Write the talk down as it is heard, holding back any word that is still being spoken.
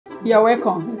You're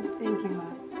welcome. Thank you,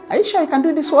 ma'am. Are you sure you can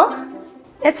do this work?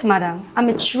 Yes, madam. I'm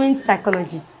a trained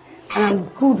psychologist and I'm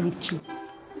good with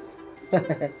kids.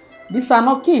 These are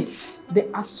not kids. They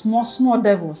are small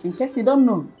devils, in case you don't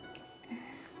know.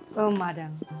 Well,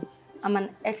 madam, I'm an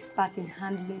expert in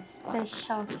handling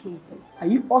special cases. Are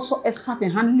you also expert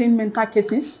in handling mental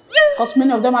cases? Because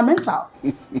many of them are mental.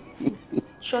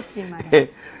 Trust me, madam.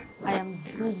 I am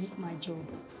good with my job.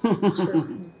 Trust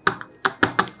me.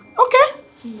 Okay.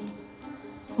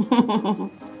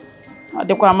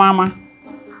 Mama.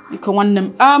 You can want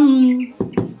them.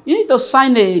 You need to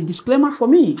sign a disclaimer for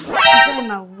me.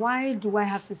 Grandma, why do I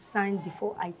have to sign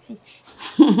before I teach?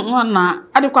 Mama.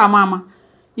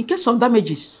 In case of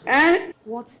damages.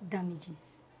 What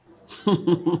damages?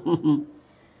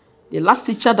 The last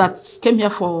teacher that came here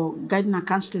for guiding and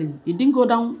counseling, it didn't go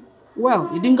down well.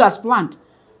 It didn't go as planned.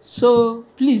 So,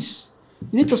 please,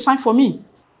 you need to sign for me.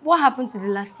 What happened to the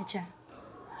last teacher?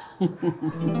 Leave me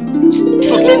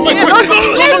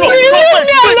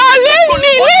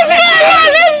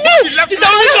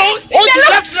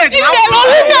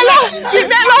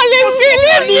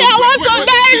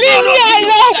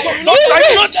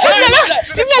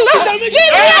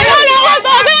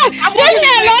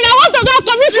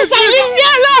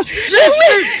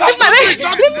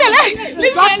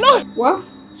alone! Well,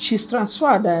 she's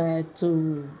transferred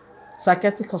to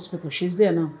psychiatric hospital. She's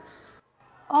there now.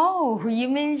 Oh, you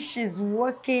mean she's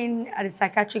working at a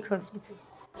psychiatric hospital?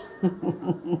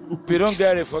 If you don't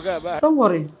get it, forget about it. Don't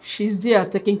worry, she's there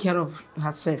taking care of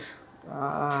herself.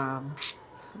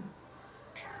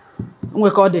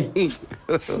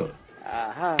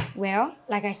 Well,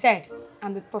 like I said,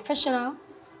 I'm a professional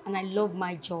and I love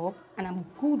my job and I'm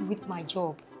good with my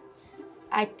job.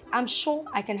 I'm sure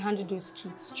I can handle those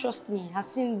kids. Trust me, I've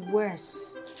seen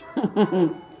worse.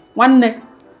 One day,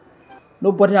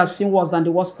 nobody has seen worse than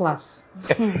the worst class.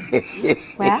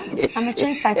 Well, I'm a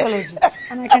trained psychologist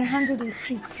and I can handle these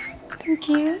kids. Thank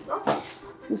you.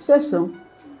 You say so?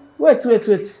 Wait. Where are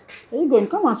you going?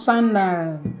 Come and sign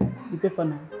the paper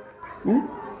now.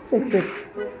 Take,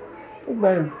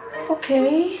 Baron.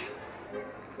 Okay.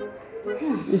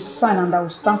 You sign and I will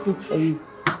stamp it for you.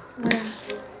 Yeah.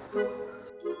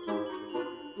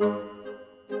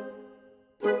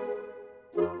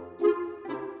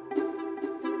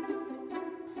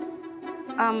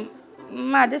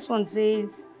 Ma, this one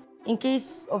says, in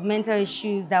case of mental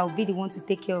issues, that will be the one to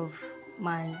take care of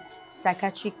my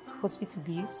psychiatric hospital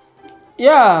bills.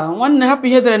 Yeah, one happy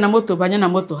here there in a moto, banana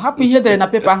moto. Happy here there in a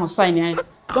paper, sign.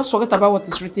 Just forget about what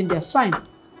is written there. Sign.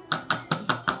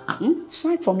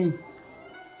 Sign for me.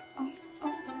 Oh,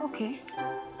 okay.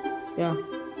 Yeah.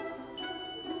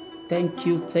 Thank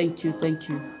you.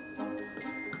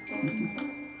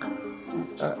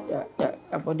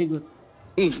 Yeah, body good.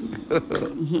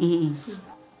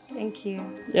 Thank you.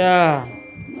 Yeah.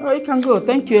 Oh, you can go.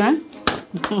 Thank you,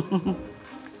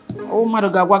 Oh,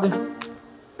 Madagawaga.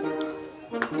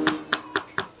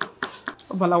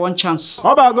 Obala, one chance.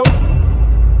 How about go?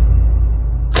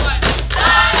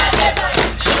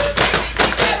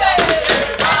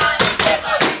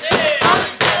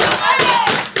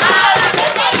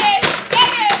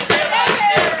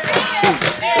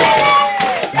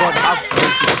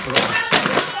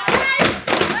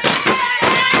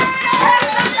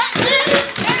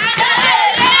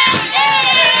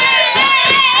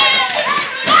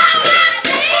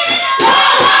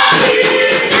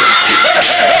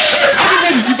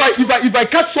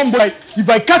 If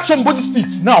I catch somebody's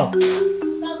teeth now,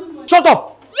 shut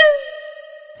up.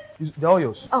 They're all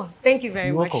yours. Oh, thank you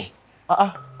very much.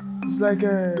 Welcome. It's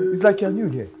like you're new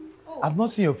here. I've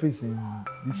not seen your face in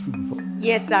this school before.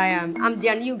 Yes, I am. I'm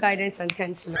their new guidance and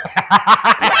counselor.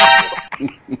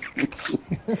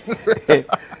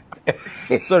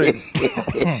 Sorry.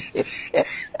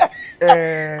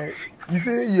 You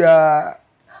say you are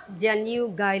Their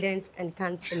new guidance and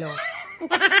counselor.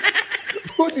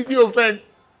 Who did you offend?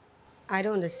 I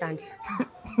don't understand.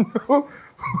 Who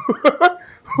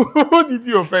did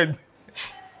you offend?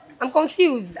 I'm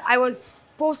confused. I was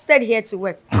posted here to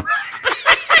work.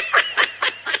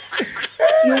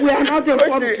 You were not the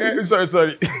one. Okay, sorry.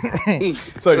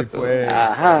 Sorry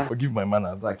forgive my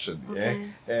manners, actually.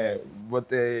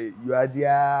 But you are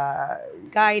their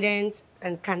Guidance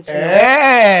and counselor.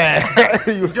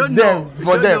 You don't know.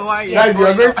 For them. Guys, you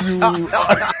are making you.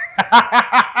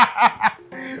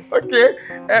 Okay.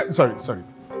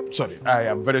 Sorry. I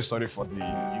am very sorry for the,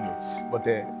 but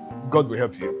God will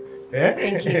help you.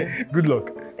 Thank you. Good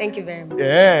luck. Thank you very much.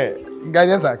 Yeah.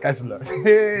 Guidance and counselor.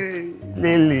 Hey,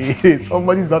 Lily,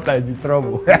 somebody's daughter is in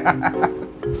trouble.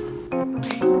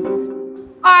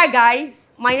 Alright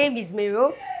guys, my name is Mary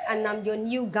Rose and I'm your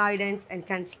new guidance and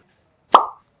counselor.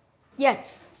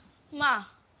 Yes. Ma,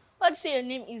 what do you say your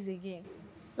name is again?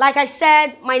 Like I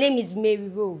said, my name is Mary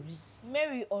Rose.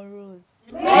 Mary or Rose?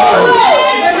 No, not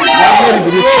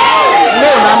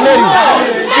Mary.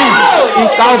 In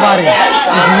Calvary,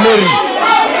 it's Mary.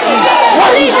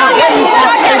 What is that?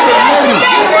 Mary?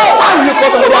 Why do you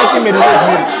call somebody asking Mary Rose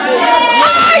Mary?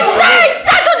 I say,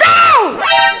 settle down!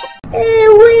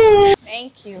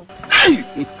 Thank you.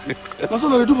 Hey! That's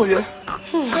all I do for you.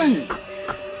 Hey!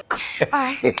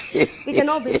 Alright, we can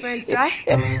all be friends, right?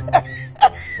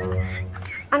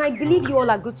 And I believe you all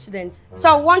are good students. So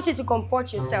I want you to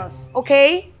comport yourselves,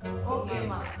 okay? Okay,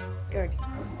 ma. Good.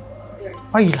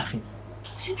 Why are you laughing?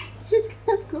 She's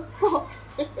can't comport.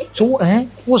 So,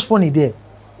 what's funny there?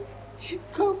 She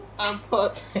come and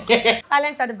pot.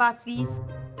 Silence at the back, please.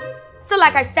 So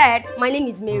like I said, my name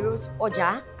is Mary Rose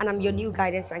Oja and I'm your new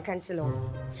guidance and counselor.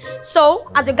 So,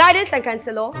 as a guidance and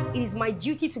counselor, it is my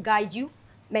duty to guide you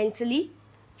mentally,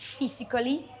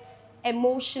 physically,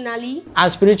 emotionally,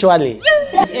 And spiritually.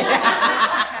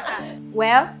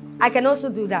 Well, I can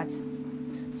also do that.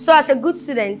 So as a good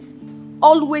student,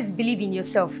 always believe in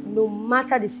yourself, no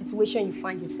matter the situation you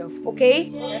find yourself, okay?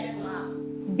 Yes,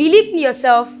 ma'am. Believe in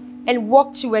yourself and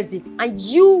work towards it, and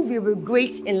you will be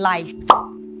great in life.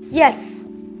 Yes.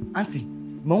 Auntie,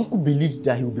 my uncle believes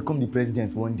that he will become the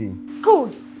president one day.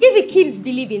 Good. If he keeps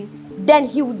believing, then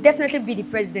he will definitely be the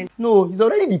president. No, he's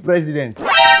already the president.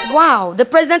 Wow, the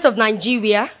president of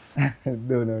Nigeria?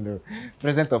 No.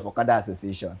 President of Okada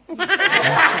Association.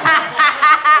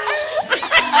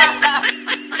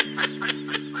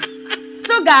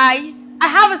 So guys, I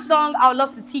have a song I would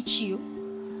love to teach you.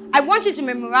 I want you to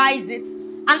memorize it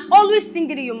and always sing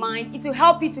it in your mind. It will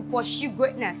help you to pursue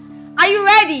greatness. Are you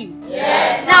ready?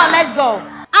 Yes. Now let's go.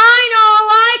 I know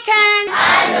I can.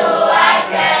 I know I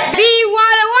can. Be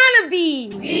what I wanna be.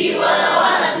 Be what I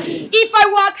wanna be. If I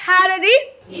work hard at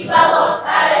it. If I work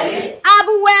hard at it. I'll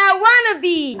be where I wanna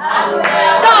be. I'll be where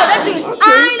I wanna be. Go, let's do it.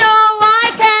 I know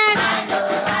I can. I know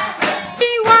I can.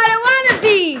 Be what I wanna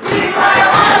be. Be what I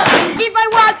wanna be. If I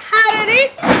work hard at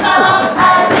it. If I work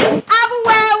hard at it. I'll be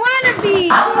where I wanna be.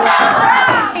 I'll be where I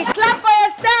wanna be. Clap for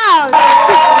yourselves.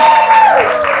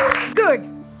 Good.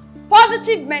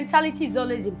 Positive mentality is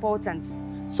always important.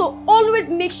 So always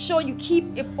make sure you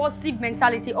keep a positive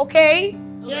mentality, okay?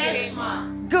 Yes,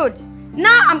 ma'am. Good.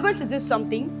 Now I'm going to do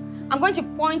something. I'm going to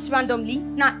point randomly.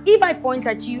 Now if I point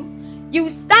at you, you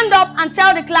stand up and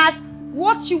tell the class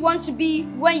what you want to be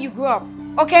when you grow up,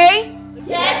 okay?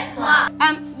 Yes,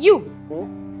 ma'am. You.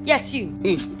 Yes, you.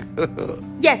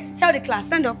 Yes, tell the class.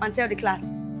 Stand up and tell the class.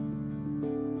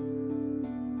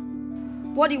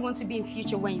 What do you want to be in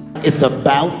future when you grow up? It's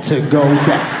about to go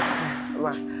down.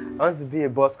 I want to be a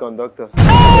bus conductor.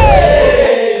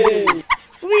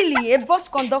 Really? A bus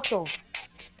conductor?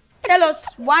 Tell us,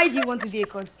 why do you want to be a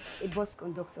bus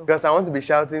conductor? Because I want to be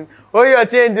shouting, oh, your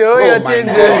change, oh, your change.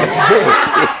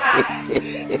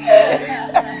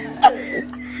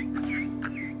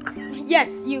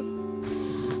 Yes, you.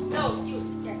 No, you.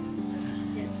 Yes.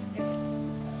 Yes.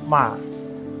 Ma,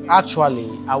 actually,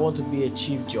 I want to be a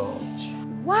chief judge.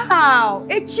 Wow,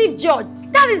 a chief judge.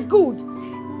 That is good.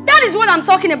 That is what I'm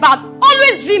talking about.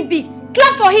 Always dream big.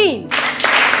 Clap for him.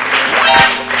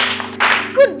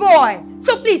 Good boy.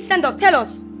 So please stand up. Tell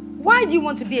us, why do you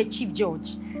want to be a chief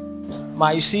judge?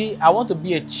 Ma, you see, I want to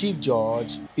be a chief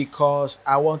judge because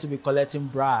I want to be collecting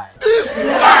bribes.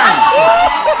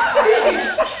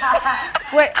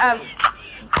 Wait,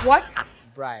 what?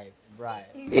 Bribe.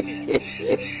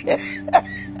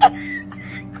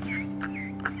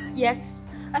 Yes.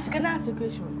 Auntie, can I ask you a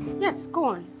question? Yes, go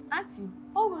on. Auntie,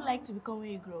 what would you like to become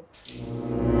when you grow up?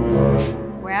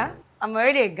 Well, I'm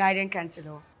already a guidance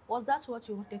counselor. Was that what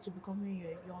you wanted to become when you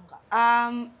were younger?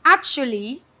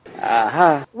 Actually,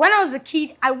 when I was a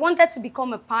kid, I wanted to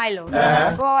become a pilot,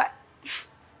 but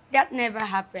that never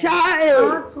happened.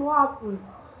 What happened?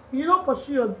 You did not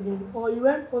pursue your dream, or you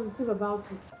weren't positive about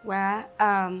it? Well,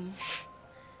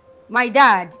 my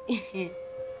dad,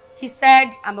 he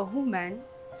said I'm a woman,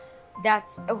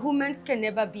 that a woman can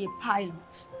never be a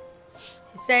pilot.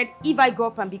 He said if I grow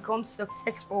up and become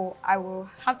successful, I will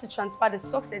have to transfer the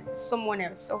success to someone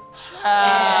else. So,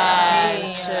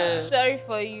 Sorry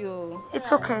for you.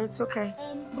 it's okay, it's okay.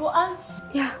 But Aunt,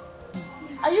 Yeah.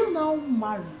 are you now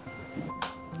married?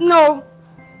 No,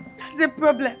 that's a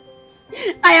problem.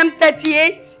 I am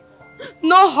 38,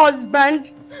 no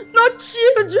husband, no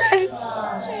children.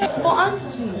 But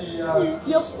auntie,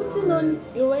 you're putting on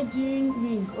your wedding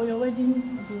ring or your wedding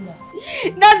finger.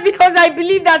 That's because I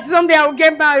believe that someday I will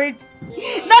get married.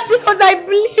 That's because I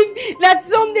believe that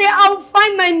someday I'll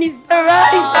find my Mr.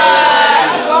 Right.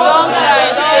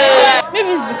 Maybe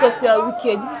it's because you are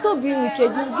wicked. If you stop being wicked,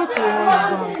 you'll get your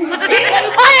husband. I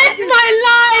hate my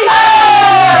life!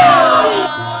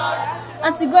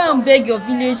 Auntie, go and beg your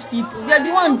village people. They're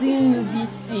the one doing you this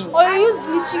thing. Or you use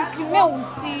bleaching cream, men will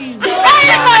see you. I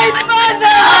hate my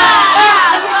father!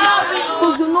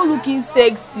 Because you're not looking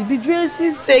sexy. Be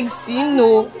dressing sexy, you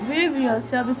know. Believe in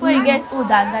yourself. Before you get old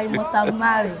and die, you must have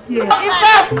married. Yeah. In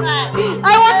fact,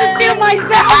 I want to kill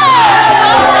myself!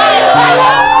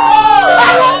 I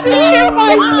want to kill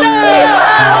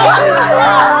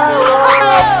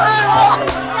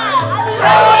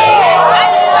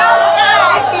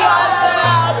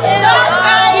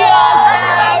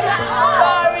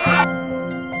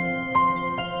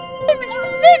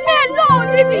Leave me alone!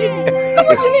 Leave me! Come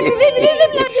on, leave me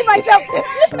kill myself!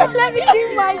 Let me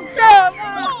kill myself!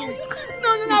 No,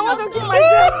 I want to kill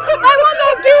myself! I want to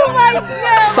kill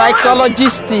myself!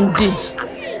 Psychologist indeed.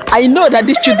 I know that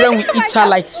these children will eat her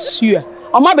like suya.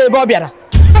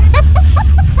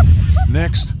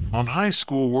 Next, on High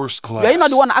School Worst Class. Were you not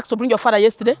the one that asked to bring your father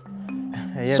yesterday?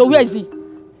 Yes, so where is he?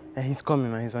 He's coming,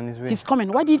 man. He's on his way. He's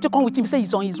coming. Why didn't you come with him? Say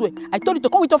he's on his way. I told you to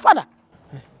come with your father.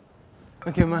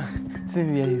 Okay, man. See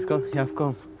him here. He's come. He has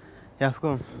come. He has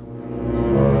come.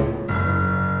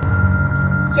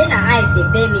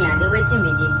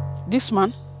 This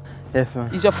man? Yes,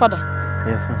 man. Is your father?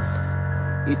 Yes, man.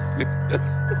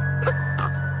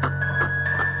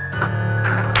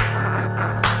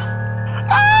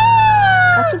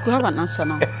 I think we have an answer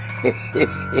now.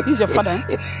 This is your father,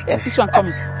 eh? This one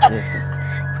coming. Yes, man.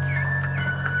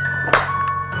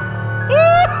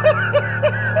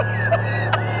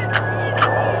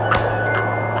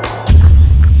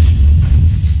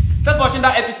 Thanks for watching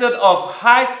that episode of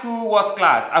High School Worst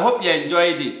Class. I hope you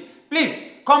enjoyed it. Please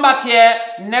come back here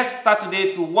next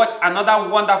Saturday to watch another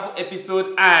wonderful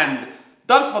episode, and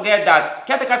don't forget that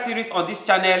Caretaker series on this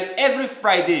channel every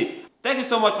Friday. Thank you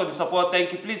so much for the support.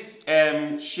 Thank you. Please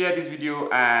share this video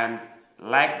and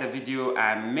like the video,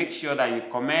 and make sure that you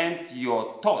comment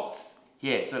your thoughts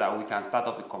here so that we can start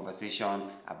up a conversation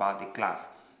about the class.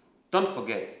 Don't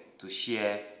forget to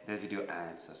share the video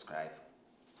and subscribe.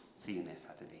 See you next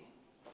Saturday.